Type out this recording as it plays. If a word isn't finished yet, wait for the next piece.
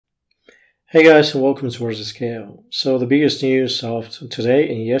Hey guys, and welcome to WordsAtScale. So the biggest news of today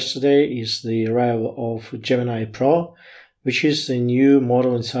and yesterday is the arrival of Gemini Pro, which is the new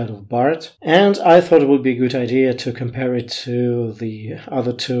model inside of BART. And I thought it would be a good idea to compare it to the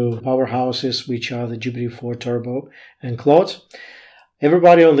other two powerhouses, which are the GPT-4 Turbo and Claude.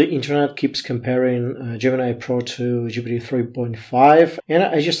 Everybody on the internet keeps comparing Gemini Pro to GPT 3.5, and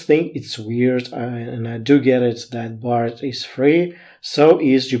I just think it's weird, and I do get it that BART is free, so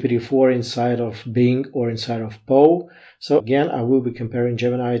is GPT-4 inside of Bing or inside of Poe. So again, I will be comparing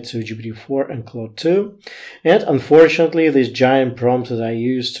Gemini to GPT-4 and Claude 2. And unfortunately, this giant prompt that I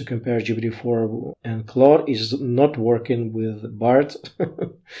used to compare GPT-4 and Claude is not working with BART.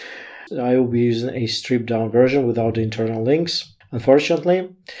 I will be using a stripped down version without the internal links, unfortunately.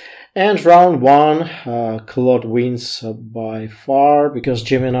 And round one, Claude wins by far because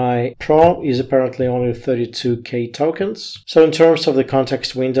Gemini Pro is apparently only 32k tokens. So in terms of the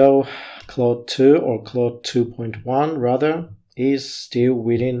context window, Claude 2 or Claude 2.1 rather is still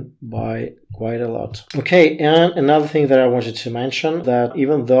winning by quite a lot. Okay, and another thing that I wanted to mention, that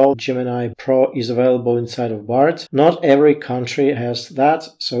even though Gemini Pro is available inside of BART, not every country has that.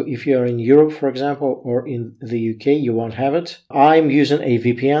 So if you're in Europe, for example, or in the UK, you won't have it. I'm using a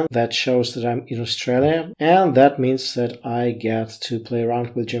VPN that shows that I'm in Australia, and that means that I get to play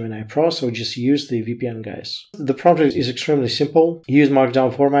around with Gemini Pro, so just use the VPN, guys. The prompt is extremely simple. Use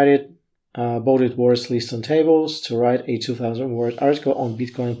Markdown formatted bolded words, list on tables to write a 2,000-word article on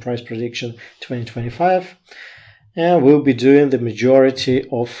Bitcoin price prediction 2025. And we'll be doing the majority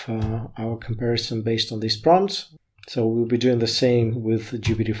of our comparison based on these prompts. So we'll be doing the same with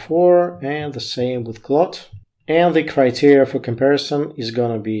GPT-4 and the same with Claude. And the criteria for comparison is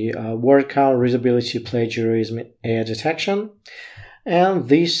going to be word count, readability, plagiarism, AI detection. And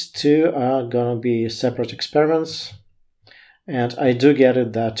these two are going to be separate experiments. And I do get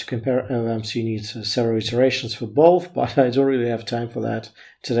it that to compare LLMs you need several iterations for both, but I don't really have time for that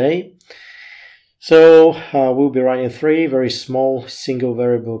today. So we'll be running 3 very small single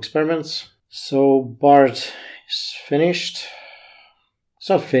variable experiments. So BART is finished. It's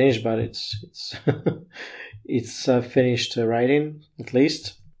not finished, but it's it's finished writing at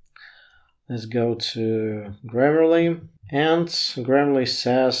least. Let's go to Grammarly, and Grammarly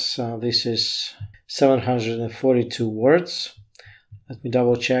says this is 742 words. Let me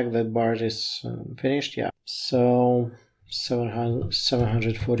double check that BART is finished. Yeah, so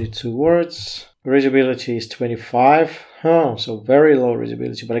 742 words. Readability is 25. Oh, so very low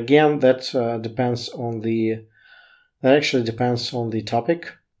readability. But again, that actually depends on the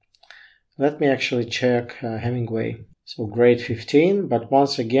topic. Let me actually check Hemingway. So grade 15, but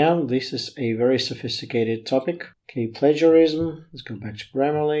once again, this is a very sophisticated topic. Okay, plagiarism. Let's go back to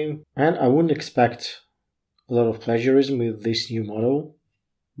Grammarly. And I wouldn't expect a lot of plagiarism with this new model,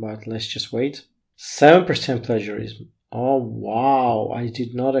 but let's just wait. 7% plagiarism. Oh, wow. I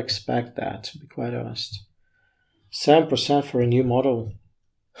did not expect that, to be quite honest. 7% for a new model.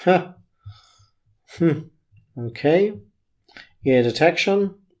 Huh. Okay. AI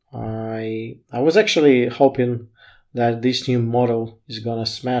detection. I was actually hoping that this new model is gonna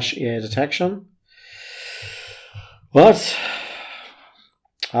smash AI detection, but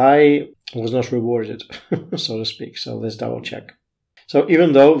I was not rewarded, so to speak. So let's double check. So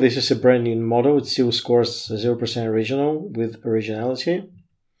even though this is a brand new model, it still scores 0% original with originality,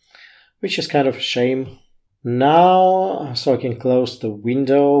 which is kind of a shame. Now, so I can close the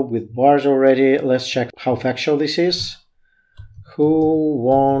window with BART already. Let's check how factual this is. Who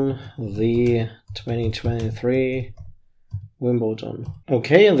won the 2023 Wimbledon?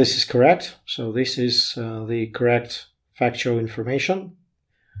 Okay, and this is correct. So this is the correct factual information.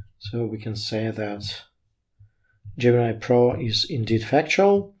 So we can say that Gemini Pro is indeed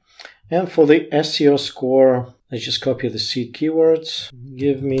factual. And for the SEO score, let's just copy the seed keywords.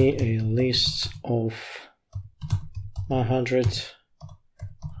 Give me a list of 100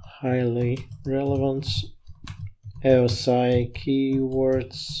 highly relevant AOSI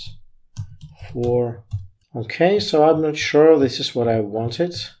keywords for... Okay, so I'm not sure this is what I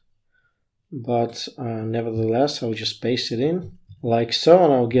wanted, but nevertheless, I'll just paste it in like so,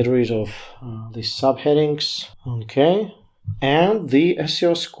 and I'll get rid of these subheadings. Okay, and the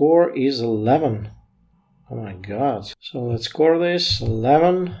SEO score is 11. Oh my god. So let's score this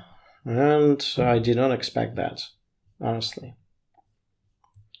 11, and I did not expect that, honestly.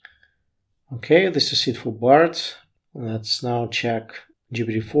 Okay, this is it for BART. Let's now check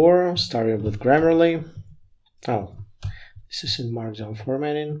GPT-4, starting with Grammarly. Oh, this is in Markdown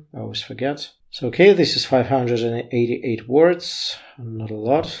formatting, I always forget. So okay, this is 588 words, not a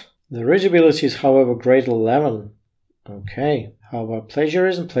lot. The readability is, however, grade 11. Okay, How about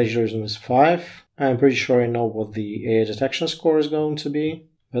plagiarism? Plagiarism is 5. I'm pretty sure I know what the AI detection score is going to be,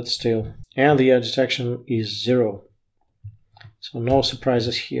 but still. And the AI detection is 0. So no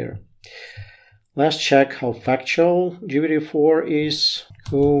surprises here. Let's check how factual GPT-4 is.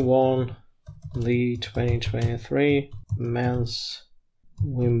 Who won the 2023 men's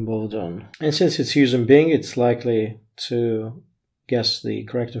Wimbledon? And since it's using Bing, it's likely to guess the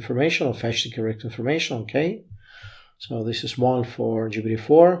correct information or fetch the correct information. Okay. So this is 1 for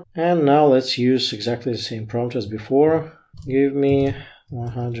GPT-4. And now let's use exactly the same prompt as before. Give me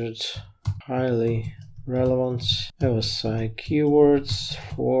 100 highly relevant LSI keywords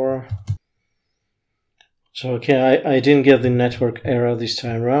for... So okay, I didn't get the network error this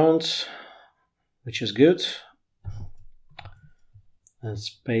time around, which is good. Let's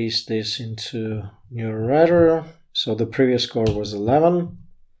paste this into neural writer. So the previous score was 11.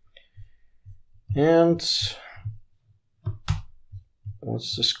 And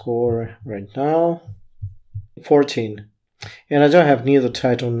what's the score right now? 14. And I don't have neither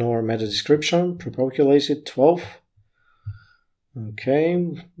title nor meta description. Pre-populated 12. Okay,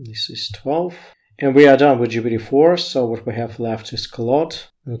 this is 12. And we are done with GPT-4, so what we have left is Claude.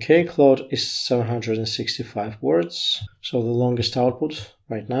 Okay, Claude is 765 words, so the longest output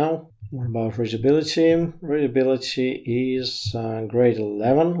right now. What about readability? Readability is grade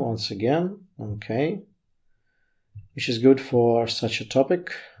 11 once again. Okay, which is good for such a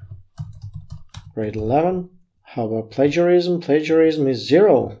topic. Grade 11. How about plagiarism? Plagiarism is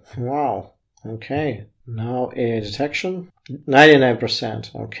 0. Wow. Okay. Now AI detection.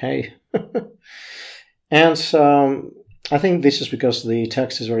 99%. Okay. And I think this is because the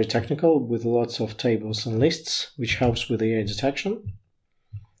text is very technical with lots of tables and lists, which helps with AI detection.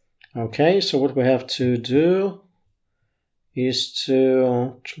 Okay, so what we have to do is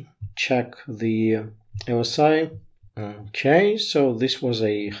to check the LSI. Okay, so this was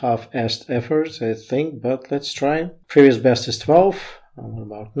a half-assed effort, I think, but let's try. Previous best is 12. What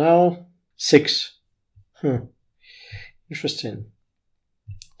about now? 6. Interesting.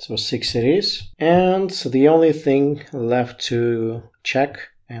 So 6 it is. And so the only thing left to check,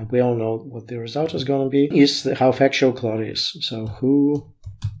 and we all know what the result is going to be, is how factual Claude is. So who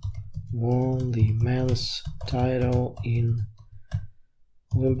won the men's title in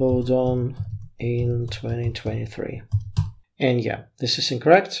Wimbledon in 2023? And yeah, this is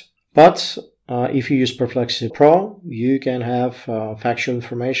incorrect. But if you use Perplexity Pro, you can have factual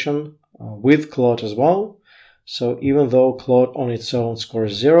information with Claude as well. So even though Claude on its own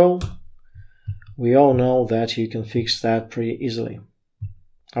scores 0, we all know that you can fix that pretty easily.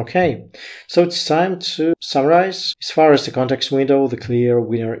 Okay, so it's time to summarize. As far as the context window, the clear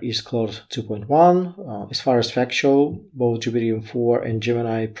winner is Claude 2.1. As far as factual, both GPT-4 and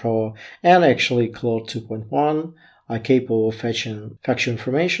Gemini Pro and actually Claude 2.1 are capable of fetching factual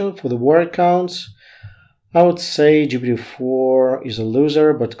information. For the word counts, I would say GPT-4 is a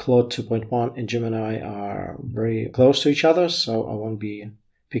loser, but Claude 2.1 and Gemini are very close to each other, so I won't be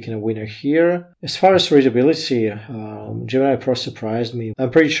picking a winner here. As far as readability, Gemini Pro surprised me.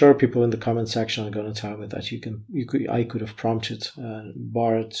 I'm pretty sure people in the comment section are going to tell me that I could have prompted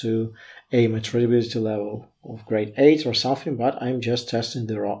Bard to aim at readability level of grade 8 or something, but I'm just testing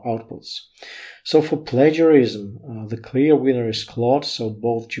the raw outputs. So for plagiarism, the clear winner is Claude, so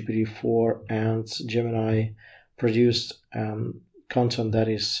both GPT-4 and Gemini produced content that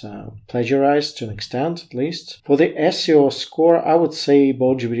is plagiarized to an extent, at least. For the SEO score, I would say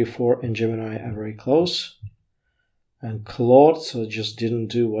both GPT-4 and Gemini are very close. And Claude just didn't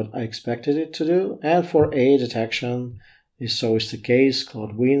do what I expected it to do. And for AI detection, this is always the case.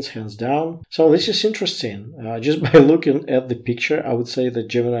 Claude wins, hands down. So this is interesting. Just by looking at the picture, I would say that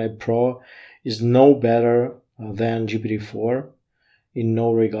Gemini Pro is no better than GPT-4 in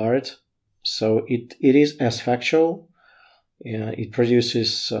no regard. So it is as factual. It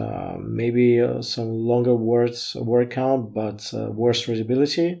produces maybe some longer word count, but worse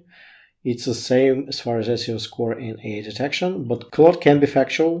readability. It's the same as far as SEO score and AI detection, but Claude can be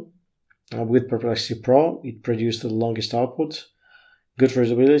factual. With Perplexity Pro, it produced the longest output. Good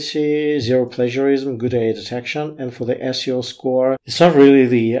readability, 0 plagiarism, good AI detection. And for the SEO score, it's not really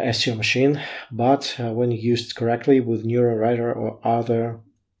the SEO machine, but when used correctly with neural writer or other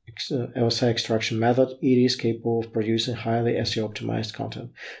LSI extraction method, it is capable of producing highly SEO optimized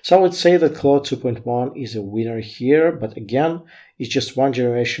content. So I would say that Claude 2.1 is a winner here, but again, it's just one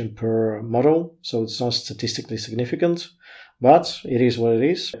generation per model, so it's not statistically significant. But it is what it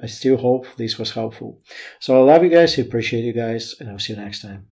is. I still hope this was helpful. So I love you guys, I appreciate you guys, and I'll see you next time.